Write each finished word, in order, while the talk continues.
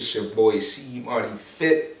It's your boy C Marty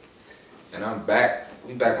Fit, and I'm back.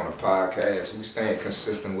 We back on the podcast. We staying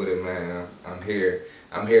consistent with it, man. I'm here.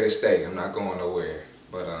 I'm here to stay. I'm not going nowhere.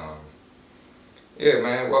 But yeah,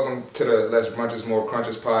 man. Welcome to the Less Brunches More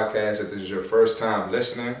Crunches podcast. If this is your first time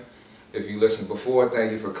listening, if you listened before,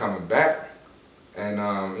 thank you for coming back. And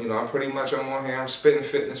I'm pretty much on here. I'm spitting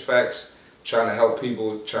fitness facts, trying to help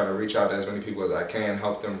people, trying to reach out to as many people as I can,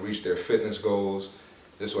 help them reach their fitness goals.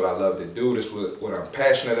 This is what I love to do. This is what I'm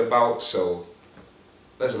passionate about. So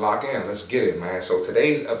let's lock in. Let's get it, man. So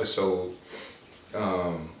today's episode,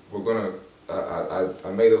 we're gonna.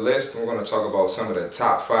 I made a list. And we're gonna talk about some of the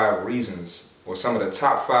top 5 reasons, or some of the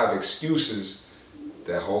top 5 excuses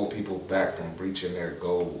that hold people back from reaching their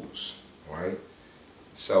goals. Right.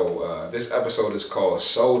 So this episode is called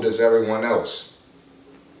 "So Does Everyone Else."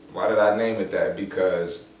 Why did I name it that?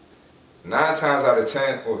 Because 9 times out of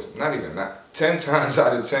 10, or not even 10 times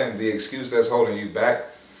out of 10, the excuse that's holding you back,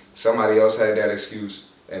 somebody else had that excuse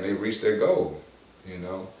and they reached their goal,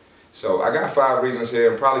 So I got 5 reasons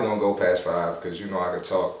here. I'm probably going to go past 5 because I could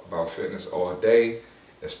talk about fitness all day,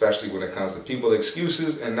 especially when it comes to people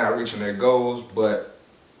excuses and not reaching their goals, but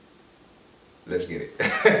let's get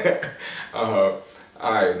it. All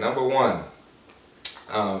right, number 1.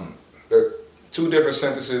 There are 2 different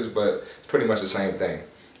sentences, but it's pretty much the same thing.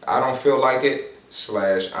 I don't feel like it /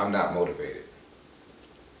 I'm not motivated.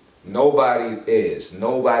 Nobody is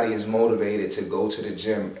motivated to go to the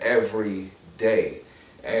gym every day.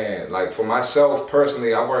 And like for myself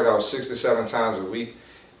personally, I work out 6 to 7 times a week,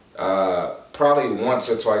 probably once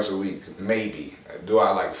or twice a week, maybe. Do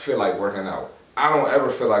I feel like working out? I don't ever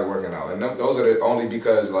feel like working out. And those are only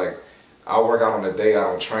because I work out on the day I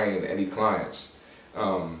don't train any clients.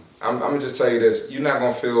 I'm gonna just tell you this, you're not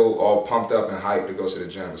gonna feel all pumped up and hyped to go to the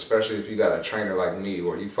gym, especially if you got a trainer like me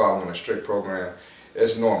or you following a strict program.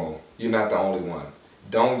 It's normal. You're not the only one.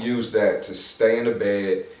 Don't use that to stay in the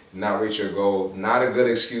bed, not reach your goal. Not a good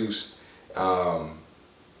excuse.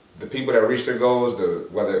 The people that reach their goals,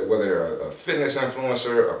 whether they're a fitness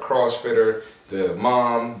influencer, a CrossFitter, the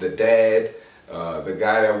mom, the dad, the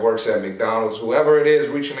guy that works at McDonald's, whoever it is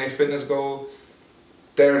reaching a fitness goal,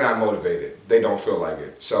 they're not motivated. They don't feel like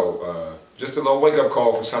it. So just a little wake up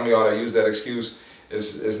call for some of y'all that use that excuse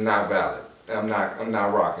is not valid. I'm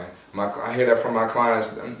not rocking. I hear that from my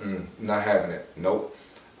clients. Not having it. Nope.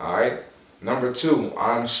 All right. Number 2,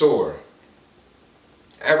 I'm sore.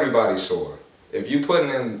 Everybody's sore. If you putting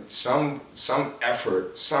in some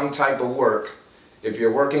effort, some type of work, if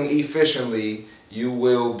you're working efficiently, you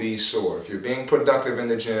will be sore. If you're being productive in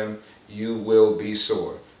the gym, you will be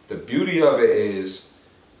sore. The beauty of it is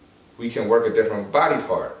we can work a different body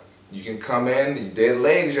part. You can come in, you did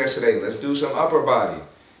legs yesterday, let's do some upper body.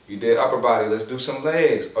 You did upper body, let's do some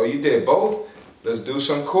legs. Oh, you did both? Let's do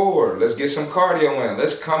some core. Let's get some cardio in.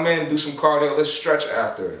 Let's come in, do some cardio, let's stretch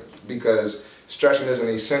after it. Because stretching is an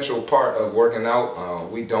essential part of working out.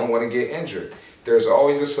 We don't want to get injured. There's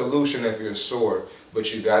always a solution if you're sore,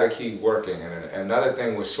 but you gotta keep working. And another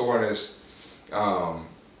thing with soreness,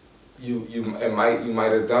 you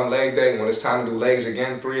might have done leg day. When it's time to do legs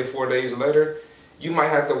again 3 or 4 days later, you might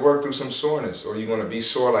have to work through some soreness, or you're going to be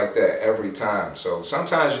sore like that every time. So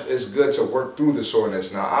sometimes it's good to work through the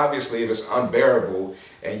soreness. Now obviously if it's unbearable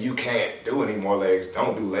and you can't do any more legs,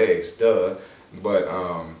 don't do legs, duh. But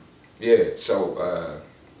yeah, so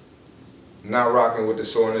not rocking with the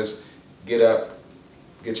soreness, get up,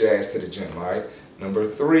 get your ass to the gym, all right? Number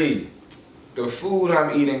 3, the food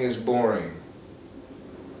I'm eating is boring.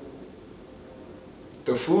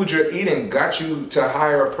 The food you're eating got you to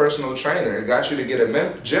hire a personal trainer. It got you to get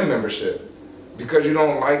a gym membership because you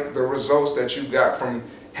don't like the results that you got from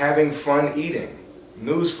having fun eating.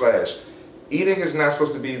 Newsflash, eating is not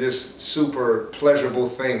supposed to be this super pleasurable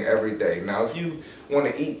thing every day. Now, if you want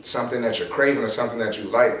to eat something that you're craving or something that you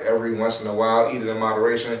like every once in a while, eat it in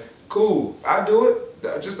moderation, cool. I do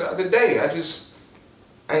it. Just the other day, I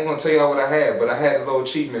ain't going to tell y'all what I had, but I had a little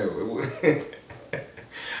cheat meal.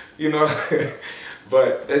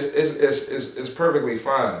 But it's perfectly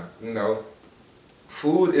fine,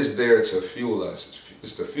 Food is there to fuel us.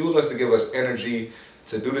 It's to fuel us, to give us energy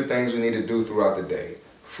to do the things we need to do throughout the day.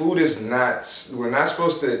 Food is we're not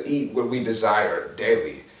supposed to eat what we desire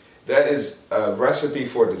daily. That is a recipe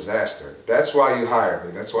for disaster. That's why you hired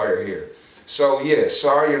me. That's why you're here. So yeah,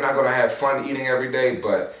 sorry you're not going to have fun eating every day,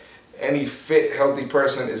 but any fit, healthy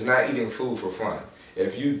person is not eating food for fun.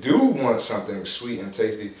 If you do want something sweet and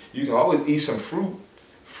tasty, you can always eat some fruit.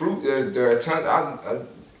 There are tons.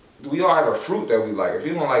 We all have a fruit that we like. If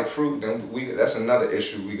you don't like fruit, then that's another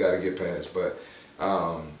issue we got to get past. But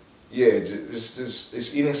yeah,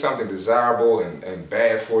 it's eating something desirable and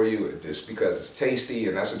bad for you just because it's tasty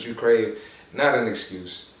and that's what you crave, not an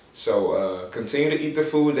excuse. So continue to eat the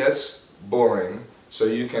food that's boring so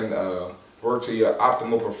you can work to your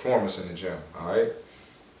optimal performance in the gym, all right?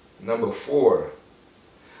 Number 4,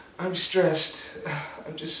 I'm stressed.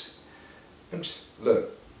 I'm just,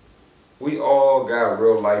 look, we all got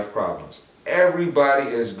real life problems. Everybody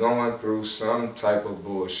is going through some type of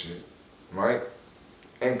bullshit, right?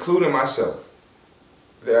 Including myself.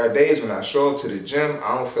 There are days when I show up to the gym,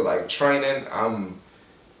 I don't feel like training. I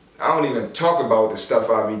don't even talk about the stuff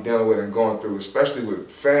I be dealing with and going through, especially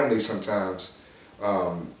with family sometimes.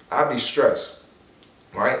 I be stressed,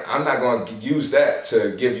 right? I'm not going to use that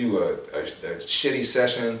to give you a shitty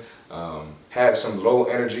session, have some low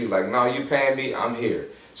energy. Like, no, you paying me, I'm here.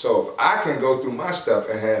 So if I can go through my stuff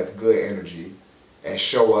and have good energy and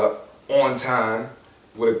show up on time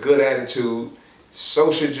with a good attitude,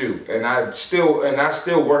 so should you. And I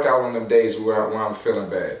still work out on them days where I'm feeling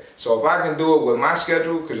bad. So if I can do it with my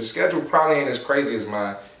schedule, because your schedule probably ain't as crazy as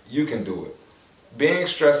mine, you can do it. Being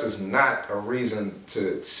stressed is not a reason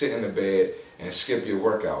to sit in the bed and skip your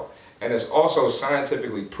workout. And it's also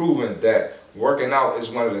scientifically proven that working out is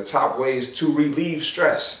one of the top ways to relieve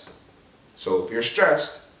stress. So if you're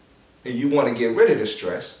stressed and you want to get rid of the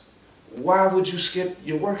stress, why would you skip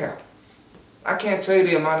your workout? I can't tell you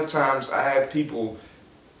the amount of times I have people,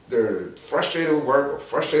 they're frustrated with work or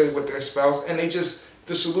frustrated with their spouse, and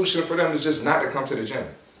the solution for them is just not to come to the gym.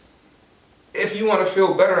 If you want to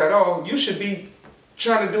feel better at all, you should be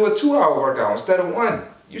trying to do a 2-hour workout instead of 1.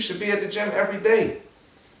 You should be at the gym every day.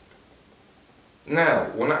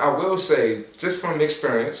 Now, I will say, just from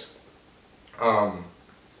experience,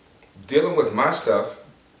 dealing with my stuff,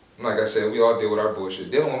 like I said, we all deal with our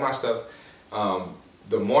bullshit. Dealing with my stuff,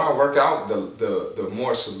 the more I work out, the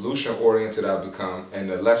more solution oriented I become, and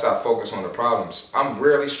the less I focus on the problems. I'm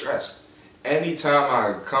rarely stressed. Anytime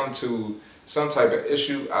I come to some type of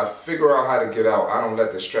issue, I figure out how to get out. I don't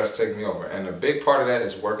let the stress take me over. And a big part of that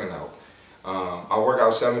is working out. I work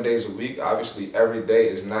out 7 days a week. Obviously, every day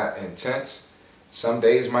is not intense. Some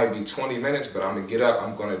days might be 20 minutes, but I'm going to get up.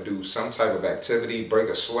 I'm going to do some type of activity, break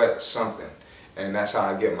a sweat, something. And that's how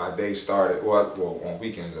I get my day started. Well, on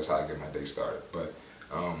weekends, that's how I get my day started. But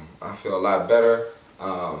I feel a lot better.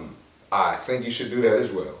 I think you should do that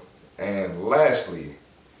as well. And lastly,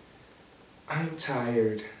 I'm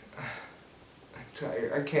tired. I'm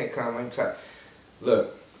tired. I can't come. I'm tired.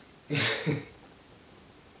 Look.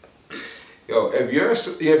 Yo, if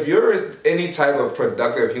you're any type of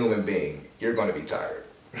productive human being, you're going to be tired.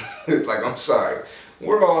 Like, I'm sorry.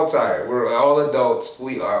 We're all tired. We're all adults.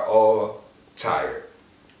 We are all tired.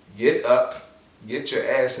 Get up, get your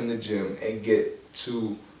ass in the gym, and get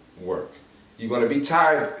to work. You're going to be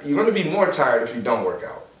tired. You're going to be more tired if you don't work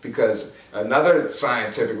out, because another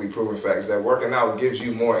scientifically proven fact is that working out gives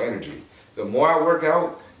you more energy. The more I work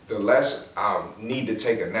out, the less I need to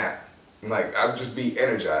take a nap. Like, I'll just be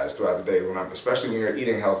energized throughout the day, especially when you're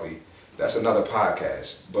eating healthy. That's another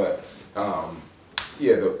podcast. But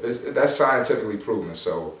yeah, that's scientifically proven.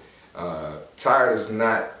 So tired is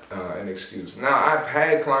not an excuse. Now, I've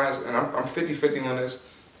had clients, and I'm 50-50 on this.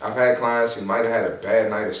 I've had clients who might have had a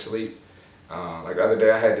bad night of sleep. Like the other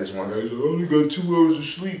day, I had this one guy who said, I only got 2 hours of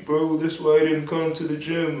sleep, bro. That's why I didn't come to the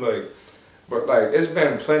gym. But it's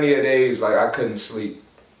been plenty of days like I couldn't sleep.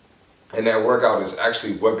 And that workout is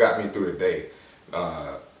actually what got me through the day.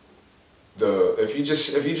 If you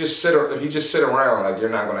just sit around, like, you're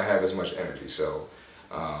not gonna have as much energy. So,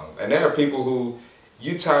 and there are people who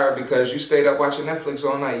you tired because you stayed up watching Netflix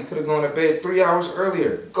all night. You could have gone to bed 3 hours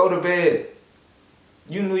earlier. Go to bed.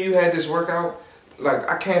 You knew you had this workout. Like,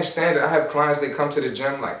 I can't stand it. I have clients, they come to the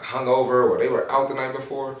gym like hungover or they were out the night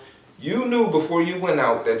before. You knew before you went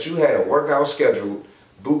out that you had a workout scheduled,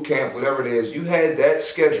 boot camp, whatever it is. You had that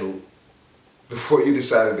scheduled before you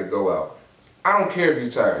decided to go out. I don't care if you're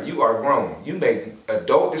tired. You are grown. You make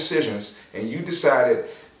adult decisions, and you decided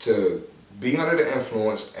to be under the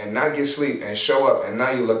influence and not get sleep and show up, and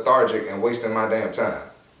now you're lethargic and wasting my damn time.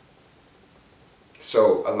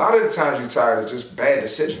 So a lot of the times you're tired is just bad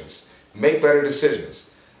decisions. Make better decisions.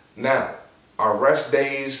 Now, are rest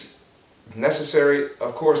days necessary?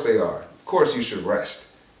 Of course they are. Of course you should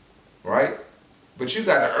rest, right? But you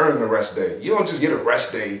got to earn the rest day. You don't just get a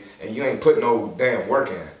rest day and you ain't put no damn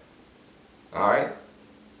work in. All right?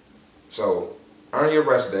 So, earn your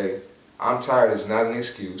rest day. I'm tired is not an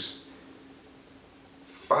excuse.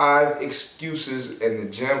 5 excuses in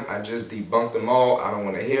the gym. I just debunked them all. I don't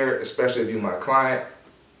want to hear it, especially if you're my client.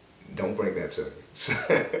 Don't bring that to me.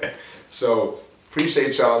 So,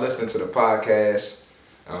 appreciate y'all listening to the podcast.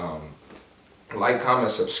 Like, comment,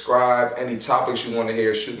 subscribe. Any topics you want to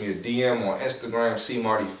hear, shoot me a DM on Instagram,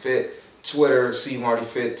 cmartyfit, Twitter,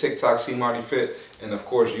 cmartyfit, TikTok, cmartyfit, and of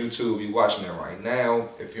course YouTube. You watching it right now.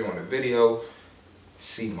 If you're on the video,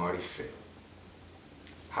 cmartyfit.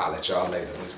 Holla at y'all later. Let's go.